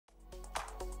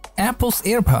Apple's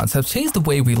AirPods have changed the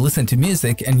way we listen to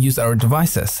music and use our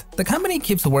devices. The company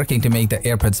keeps working to make the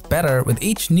AirPods better with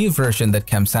each new version that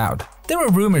comes out. There are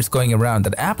rumors going around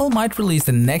that Apple might release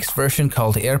the next version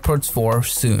called AirPods 4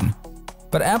 soon.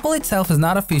 But Apple itself has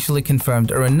not officially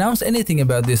confirmed or announced anything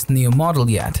about this new model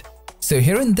yet. So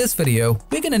here in this video,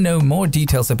 we're gonna know more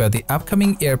details about the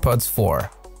upcoming AirPods 4.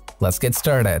 Let's get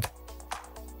started.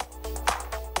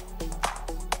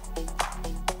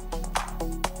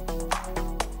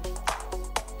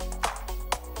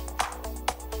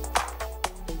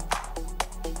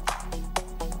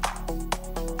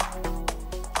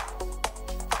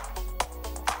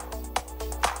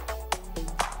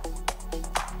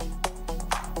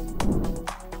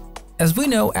 As we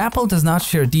know, Apple does not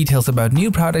share details about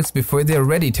new products before they are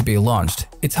ready to be launched.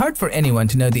 It's hard for anyone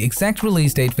to know the exact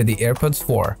release date for the AirPods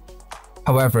 4.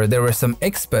 However, there are some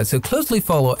experts who closely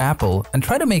follow Apple and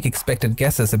try to make expected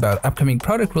guesses about upcoming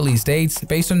product release dates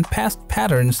based on past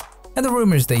patterns and the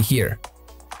rumors they hear.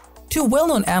 Two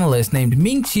well-known analysts named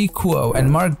Ming-Chi Kuo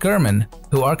and Mark Gurman,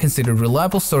 who are considered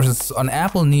reliable sources on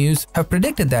Apple news, have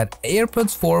predicted that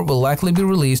AirPods 4 will likely be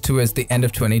released towards the end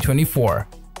of 2024.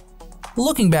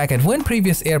 Looking back at when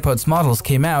previous AirPods models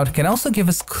came out can also give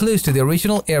us clues to the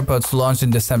original AirPods launched in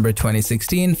December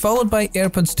 2016, followed by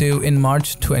AirPods 2 in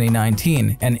March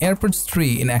 2019 and AirPods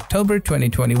 3 in October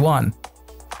 2021.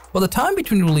 While the time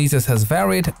between releases has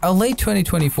varied, a late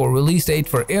 2024 release date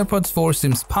for AirPods 4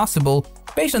 seems possible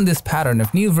based on this pattern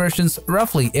of new versions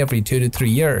roughly every 2 to 3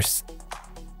 years.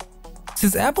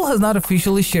 Since Apple has not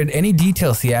officially shared any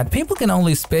details yet, people can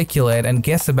only speculate and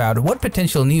guess about what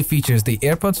potential new features the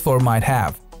AirPods 4 might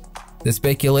have. The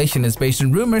speculation is based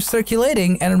on rumors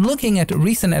circulating and looking at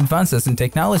recent advances in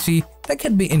technology that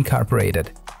could be incorporated.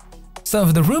 Some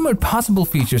of the rumored possible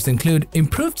features include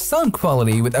improved sound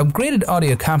quality with upgraded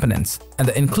audio components and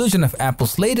the inclusion of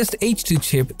Apple's latest H2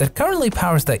 chip that currently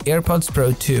powers the AirPods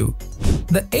Pro 2.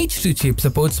 The H2 chip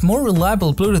supports more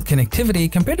reliable Bluetooth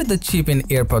connectivity compared to the chip in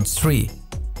AirPods 3.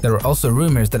 There are also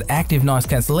rumors that active noise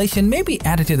cancellation may be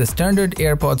added to the standard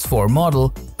AirPods 4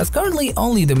 model, as currently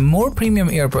only the more premium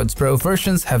AirPods Pro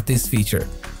versions have this feature.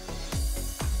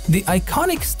 The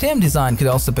iconic stem design could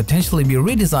also potentially be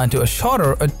redesigned to a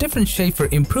shorter or different shape for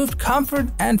improved comfort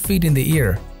and fit in the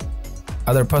ear.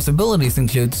 Other possibilities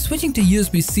include switching to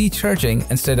USB-C charging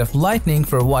instead of Lightning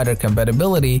for wider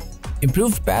compatibility,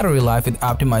 improved battery life with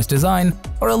optimized design,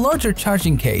 or a larger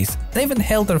charging case, and even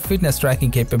health or fitness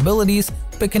tracking capabilities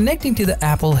by connecting to the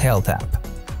Apple Health app.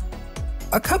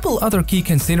 A couple other key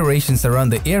considerations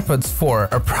around the AirPods 4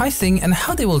 are pricing and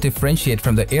how they will differentiate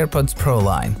from the AirPods Pro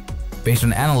line. Based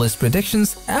on analyst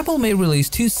predictions, Apple may release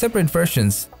two separate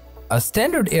versions, a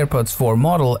standard AirPods 4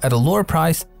 model at a lower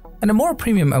price and a more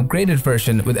premium upgraded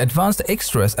version with advanced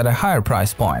extras at a higher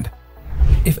price point.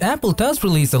 If Apple does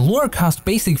release a lower-cost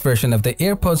basic version of the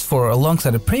AirPods 4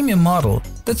 alongside a premium model,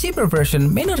 the cheaper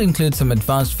version may not include some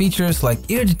advanced features like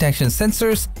ear detection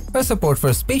sensors or support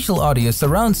for spatial audio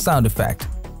surround sound effect.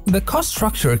 The cost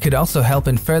structure could also help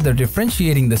in further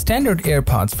differentiating the standard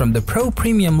AirPods from the Pro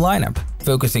Premium lineup,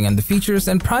 focusing on the features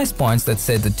and price points that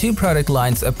set the two product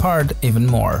lines apart even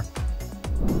more.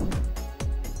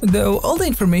 Though all the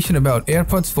information about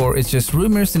AirPods 4 is just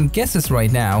rumors and guesses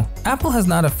right now, Apple has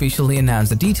not officially announced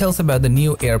the details about the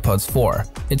new AirPods 4,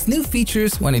 its new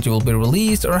features, when it will be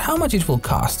released, or how much it will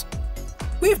cost.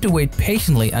 We have to wait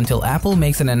patiently until Apple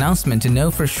makes an announcement to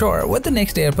know for sure what the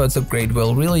next AirPods upgrade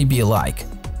will really be like.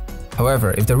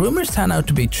 However, if the rumors turn out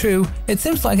to be true, it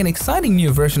seems like an exciting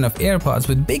new version of AirPods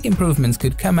with big improvements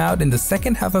could come out in the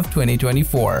second half of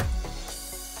 2024.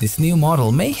 This new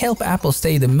model may help Apple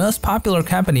stay the most popular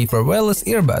company for wireless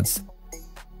earbuds.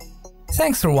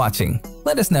 Thanks for watching.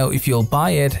 Let us know if you'll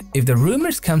buy it if the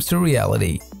rumors comes to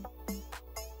reality.